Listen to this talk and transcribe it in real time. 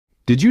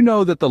Did you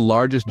know that the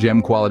largest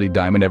gem-quality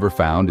diamond ever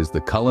found is the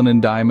Cullinan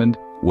diamond,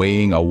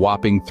 weighing a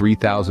whopping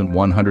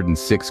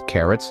 3,106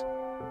 carats?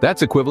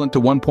 That's equivalent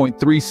to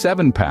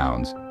 1.37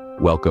 pounds.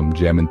 Welcome,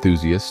 gem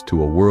enthusiasts,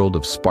 to a world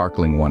of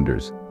sparkling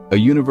wonders. A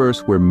universe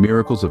where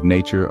miracles of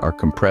nature are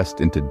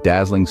compressed into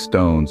dazzling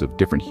stones of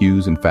different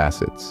hues and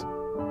facets.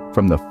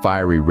 From the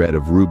fiery red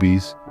of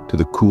rubies to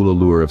the cool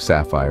allure of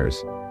sapphires,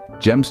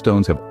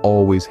 gemstones have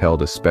always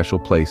held a special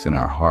place in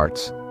our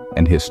hearts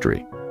and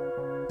history.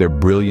 Their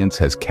brilliance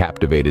has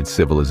captivated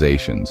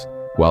civilizations,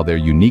 while their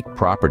unique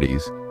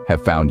properties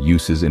have found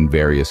uses in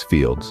various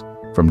fields,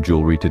 from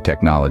jewelry to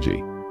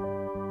technology.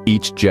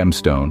 Each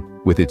gemstone,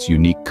 with its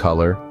unique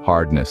color,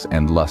 hardness,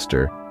 and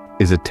luster,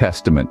 is a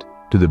testament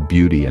to the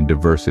beauty and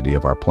diversity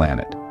of our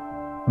planet.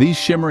 These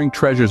shimmering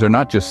treasures are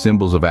not just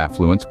symbols of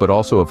affluence, but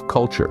also of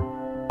culture,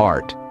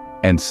 art,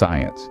 and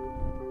science.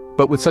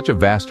 But with such a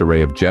vast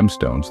array of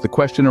gemstones, the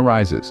question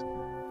arises,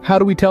 how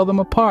do we tell them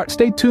apart?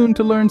 Stay tuned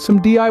to learn some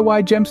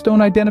DIY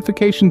gemstone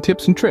identification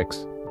tips and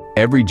tricks.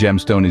 Every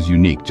gemstone is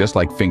unique, just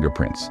like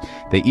fingerprints.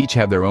 They each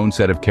have their own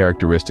set of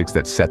characteristics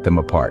that set them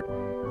apart.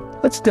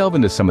 Let's delve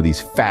into some of these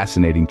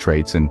fascinating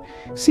traits and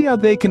see how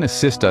they can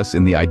assist us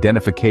in the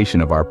identification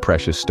of our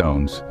precious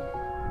stones.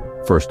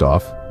 First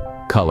off,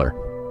 color.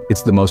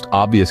 It's the most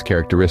obvious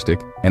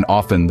characteristic and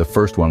often the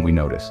first one we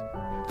notice.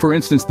 For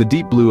instance, the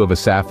deep blue of a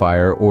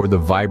sapphire or the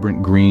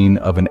vibrant green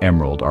of an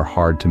emerald are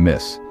hard to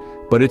miss.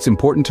 But it's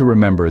important to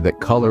remember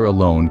that color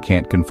alone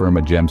can't confirm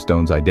a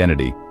gemstone's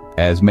identity,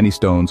 as many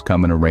stones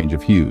come in a range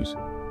of hues.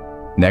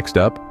 Next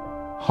up,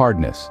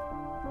 hardness.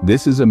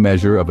 This is a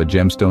measure of a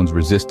gemstone's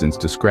resistance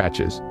to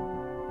scratches.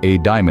 A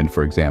diamond,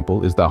 for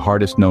example, is the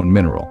hardest known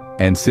mineral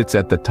and sits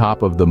at the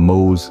top of the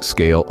Mohs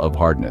scale of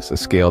hardness, a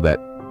scale that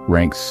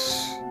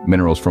ranks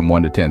minerals from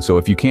 1 to 10. So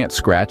if you can't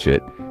scratch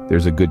it,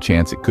 there's a good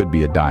chance it could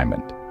be a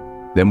diamond.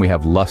 Then we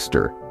have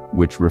luster,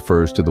 which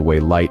refers to the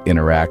way light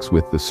interacts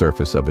with the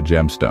surface of a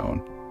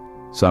gemstone.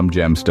 Some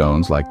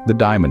gemstones, like the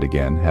diamond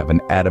again, have an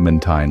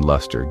adamantine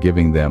luster,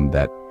 giving them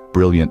that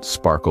brilliant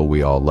sparkle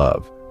we all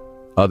love.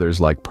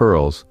 Others, like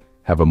pearls,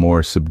 have a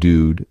more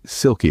subdued,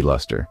 silky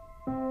luster.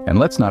 And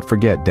let's not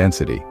forget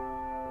density.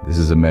 This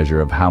is a measure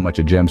of how much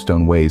a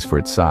gemstone weighs for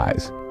its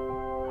size.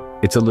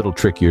 It's a little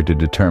trickier to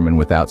determine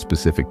without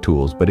specific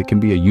tools, but it can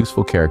be a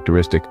useful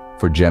characteristic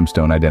for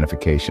gemstone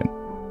identification.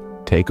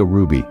 Take a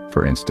ruby,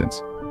 for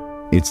instance.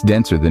 It's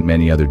denser than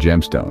many other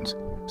gemstones,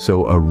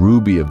 so a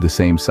ruby of the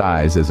same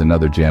size as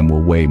another gem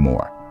will weigh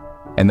more.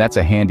 And that's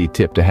a handy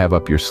tip to have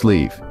up your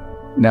sleeve.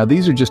 Now,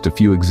 these are just a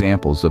few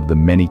examples of the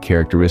many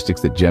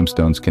characteristics that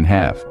gemstones can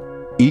have.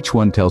 Each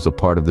one tells a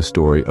part of the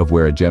story of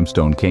where a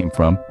gemstone came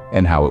from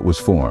and how it was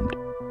formed,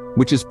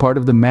 which is part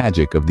of the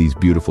magic of these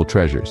beautiful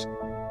treasures.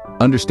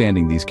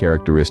 Understanding these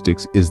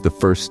characteristics is the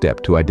first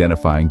step to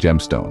identifying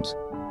gemstones,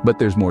 but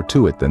there's more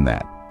to it than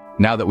that.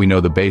 Now that we know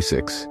the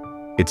basics,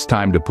 it's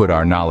time to put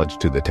our knowledge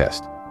to the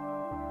test.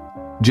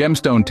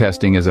 Gemstone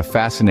testing is a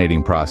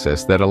fascinating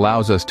process that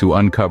allows us to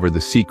uncover the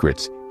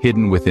secrets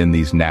hidden within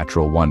these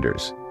natural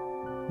wonders.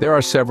 There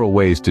are several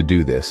ways to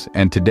do this,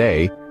 and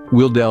today,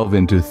 we'll delve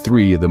into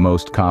 3 of the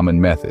most common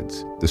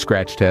methods: the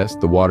scratch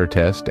test, the water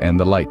test, and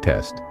the light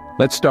test.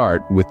 Let's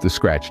start with the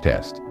scratch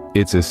test.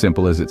 It's as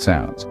simple as it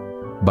sounds.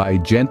 By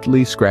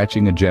gently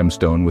scratching a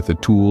gemstone with a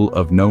tool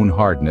of known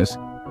hardness,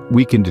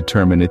 we can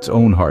determine its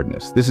own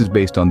hardness. This is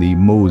based on the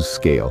Mohs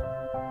scale,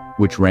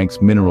 which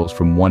ranks minerals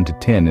from 1 to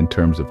 10 in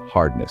terms of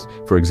hardness.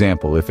 For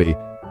example, if a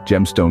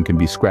gemstone can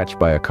be scratched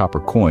by a copper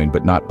coin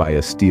but not by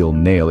a steel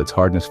nail, its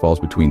hardness falls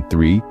between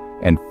 3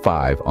 and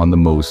 5 on the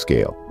Mohs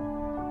scale.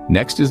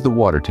 Next is the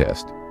water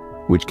test,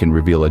 which can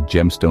reveal a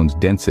gemstone's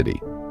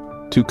density.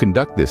 To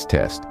conduct this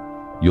test,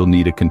 you'll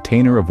need a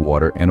container of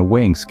water and a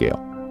weighing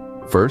scale.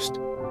 First,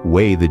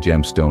 weigh the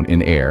gemstone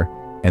in air,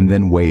 and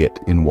then weigh it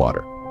in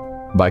water.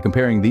 By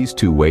comparing these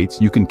 2 weights,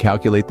 you can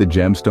calculate the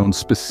gemstone's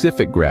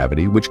specific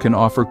gravity, which can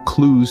offer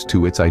clues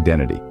to its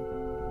identity.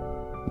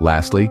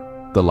 Lastly,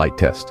 the light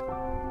test.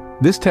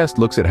 This test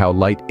looks at how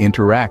light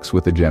interacts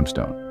with a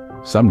gemstone.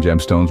 Some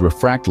gemstones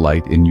refract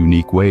light in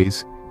unique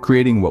ways,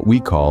 creating what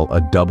we call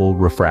a double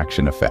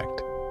refraction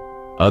effect.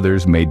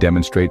 Others may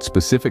demonstrate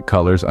specific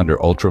colors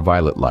under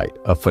ultraviolet light,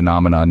 a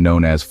phenomenon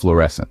known as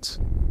fluorescence.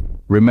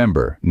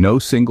 Remember, no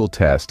single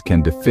test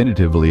can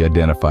definitively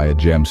identify a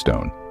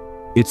gemstone.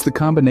 It's the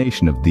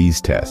combination of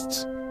these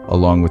tests,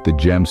 along with the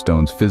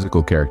gemstone's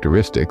physical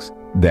characteristics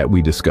that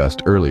we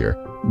discussed earlier,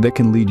 that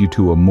can lead you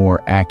to a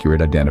more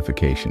accurate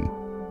identification.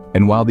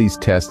 And while these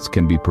tests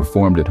can be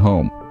performed at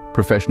home,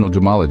 professional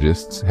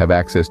gemologists have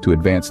access to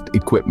advanced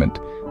equipment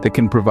that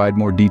can provide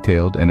more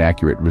detailed and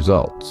accurate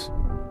results.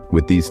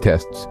 With these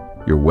tests,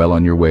 you're well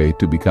on your way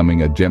to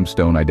becoming a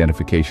gemstone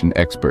identification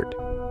expert.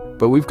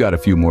 But we've got a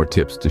few more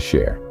tips to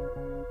share.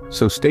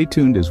 So stay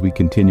tuned as we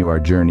continue our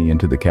journey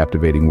into the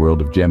captivating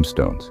world of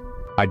gemstones.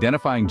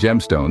 Identifying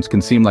gemstones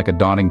can seem like a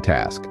daunting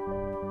task,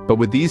 but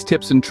with these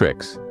tips and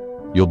tricks,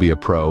 you'll be a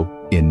pro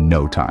in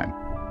no time.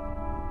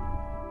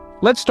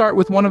 Let's start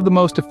with one of the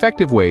most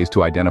effective ways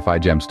to identify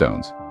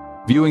gemstones: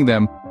 viewing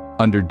them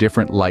under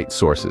different light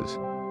sources.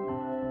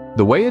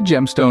 The way a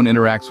gemstone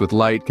interacts with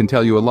light can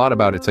tell you a lot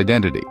about its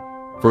identity.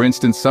 For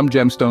instance, some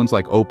gemstones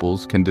like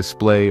opals can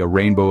display a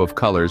rainbow of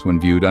colors when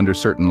viewed under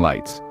certain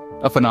lights,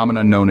 a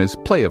phenomenon known as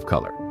play of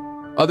color.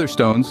 Other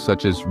stones,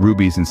 such as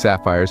rubies and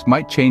sapphires,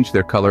 might change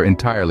their color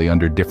entirely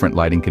under different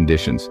lighting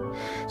conditions.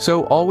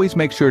 So always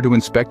make sure to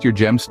inspect your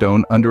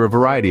gemstone under a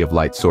variety of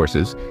light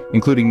sources,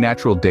 including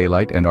natural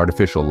daylight and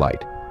artificial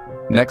light.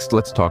 Next,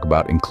 let's talk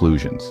about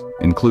inclusions.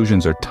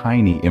 Inclusions are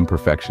tiny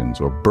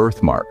imperfections or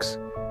birthmarks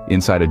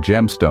inside a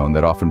gemstone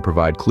that often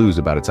provide clues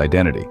about its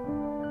identity.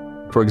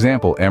 For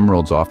example,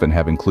 emeralds often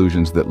have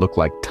inclusions that look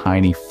like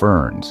tiny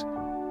ferns,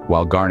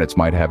 while garnets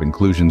might have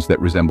inclusions that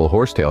resemble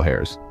horsetail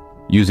hairs.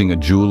 Using a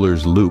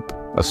jeweler's loupe,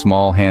 a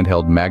small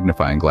handheld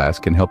magnifying glass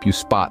can help you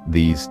spot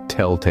these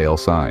telltale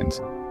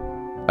signs.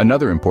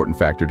 Another important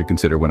factor to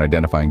consider when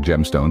identifying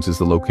gemstones is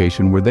the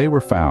location where they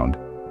were found.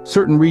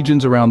 Certain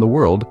regions around the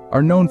world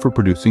are known for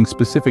producing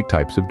specific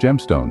types of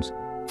gemstones.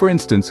 For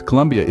instance,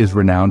 Colombia is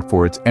renowned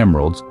for its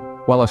emeralds,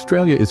 while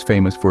Australia is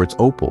famous for its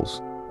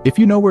opals. If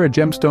you know where a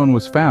gemstone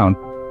was found,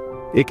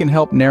 it can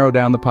help narrow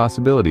down the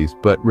possibilities,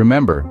 but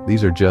remember,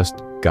 these are just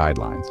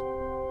guidelines.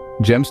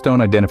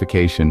 Gemstone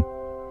identification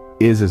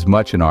is as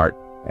much an art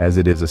as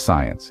it is a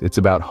science. It's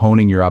about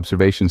honing your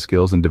observation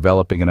skills and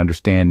developing an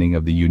understanding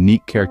of the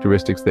unique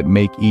characteristics that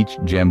make each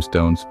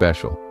gemstone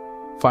special.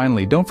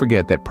 Finally, don't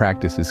forget that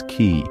practice is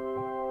key.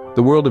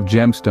 The world of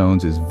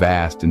gemstones is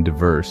vast and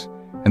diverse,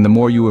 and the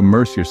more you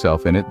immerse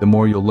yourself in it, the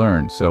more you'll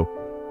learn. So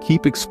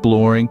keep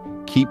exploring,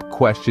 keep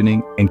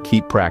questioning, and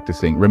keep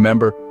practicing.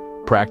 Remember,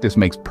 practice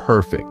makes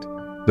perfect.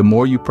 The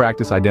more you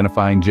practice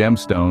identifying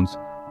gemstones,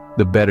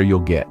 the better you'll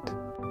get.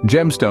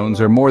 Gemstones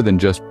are more than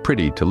just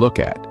pretty to look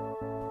at.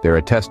 They're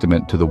a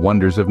testament to the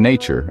wonders of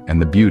nature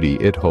and the beauty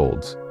it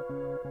holds.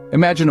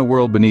 Imagine a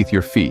world beneath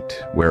your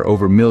feet, where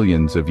over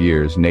millions of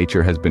years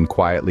nature has been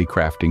quietly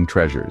crafting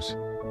treasures.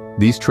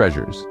 These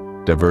treasures,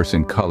 diverse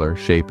in color,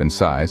 shape, and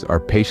size, are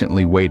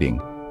patiently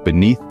waiting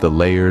beneath the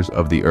layers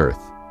of the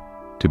earth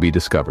to be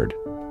discovered.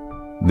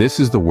 This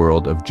is the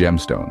world of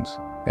gemstones,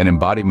 an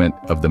embodiment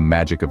of the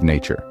magic of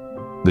nature.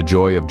 The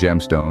joy of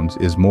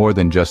gemstones is more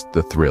than just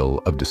the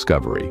thrill of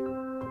discovery.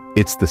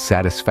 It's the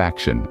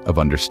satisfaction of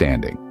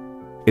understanding.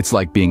 It's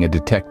like being a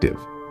detective,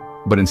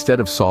 but instead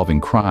of solving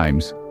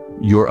crimes,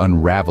 you're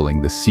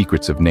unraveling the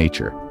secrets of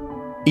nature.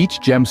 Each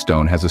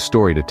gemstone has a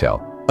story to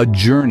tell, a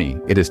journey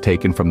it has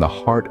taken from the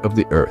heart of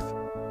the earth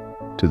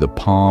to the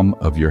palm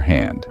of your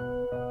hand.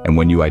 And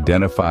when you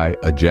identify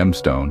a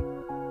gemstone,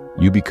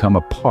 you become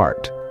a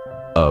part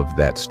of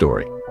that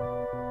story.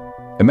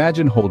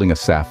 Imagine holding a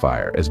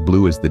sapphire as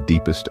blue as the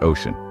deepest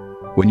ocean.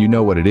 When you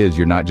know what it is,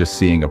 you're not just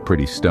seeing a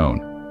pretty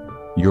stone.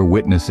 You're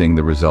witnessing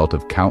the result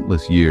of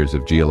countless years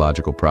of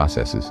geological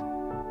processes.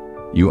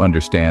 You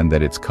understand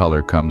that its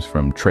color comes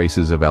from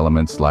traces of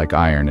elements like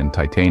iron and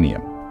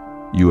titanium.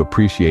 You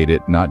appreciate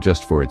it not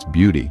just for its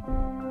beauty,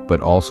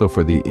 but also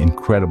for the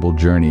incredible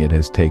journey it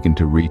has taken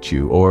to reach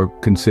you. Or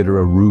consider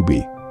a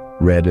ruby,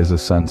 red as a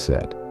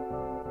sunset.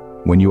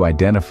 When you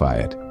identify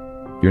it,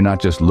 you're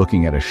not just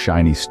looking at a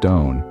shiny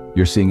stone,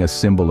 you're seeing a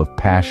symbol of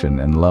passion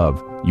and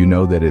love. You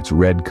know that its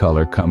red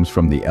color comes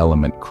from the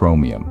element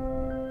chromium.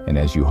 And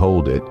as you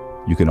hold it,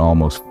 you can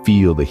almost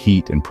feel the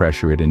heat and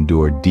pressure it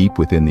endured deep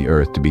within the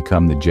earth to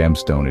become the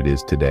gemstone it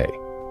is today.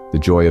 The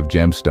joy of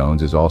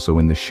gemstones is also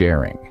in the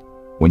sharing.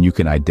 When you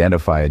can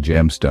identify a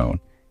gemstone,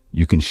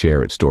 you can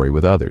share its story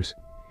with others.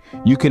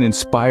 You can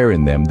inspire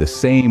in them the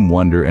same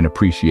wonder and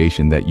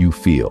appreciation that you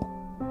feel.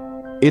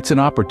 It's an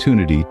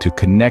opportunity to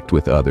connect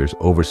with others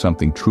over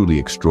something truly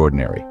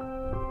extraordinary.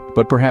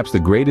 But perhaps the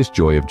greatest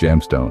joy of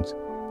gemstones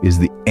is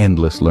the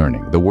endless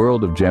learning. The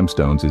world of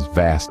gemstones is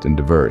vast and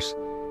diverse,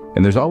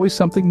 and there's always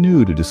something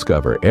new to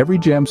discover. Every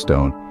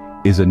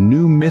gemstone is a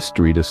new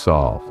mystery to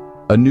solve,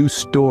 a new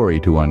story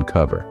to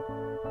uncover.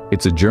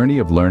 It's a journey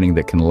of learning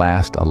that can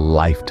last a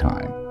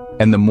lifetime.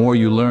 And the more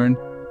you learn,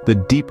 the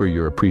deeper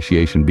your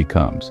appreciation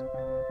becomes.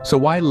 So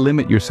why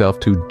limit yourself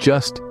to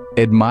just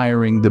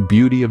admiring the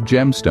beauty of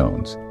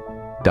gemstones?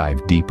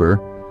 Dive deeper,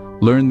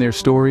 learn their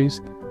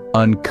stories,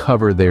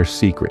 uncover their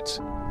secrets.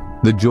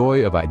 The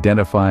joy of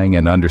identifying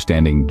and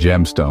understanding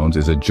gemstones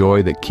is a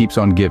joy that keeps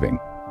on giving.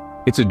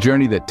 It's a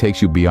journey that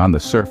takes you beyond the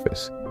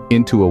surface,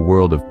 into a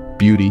world of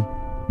beauty,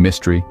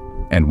 mystery,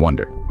 and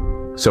wonder.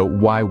 So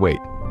why wait?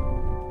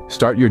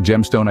 Start your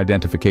gemstone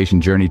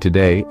identification journey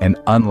today and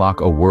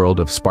unlock a world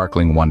of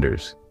sparkling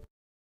wonders.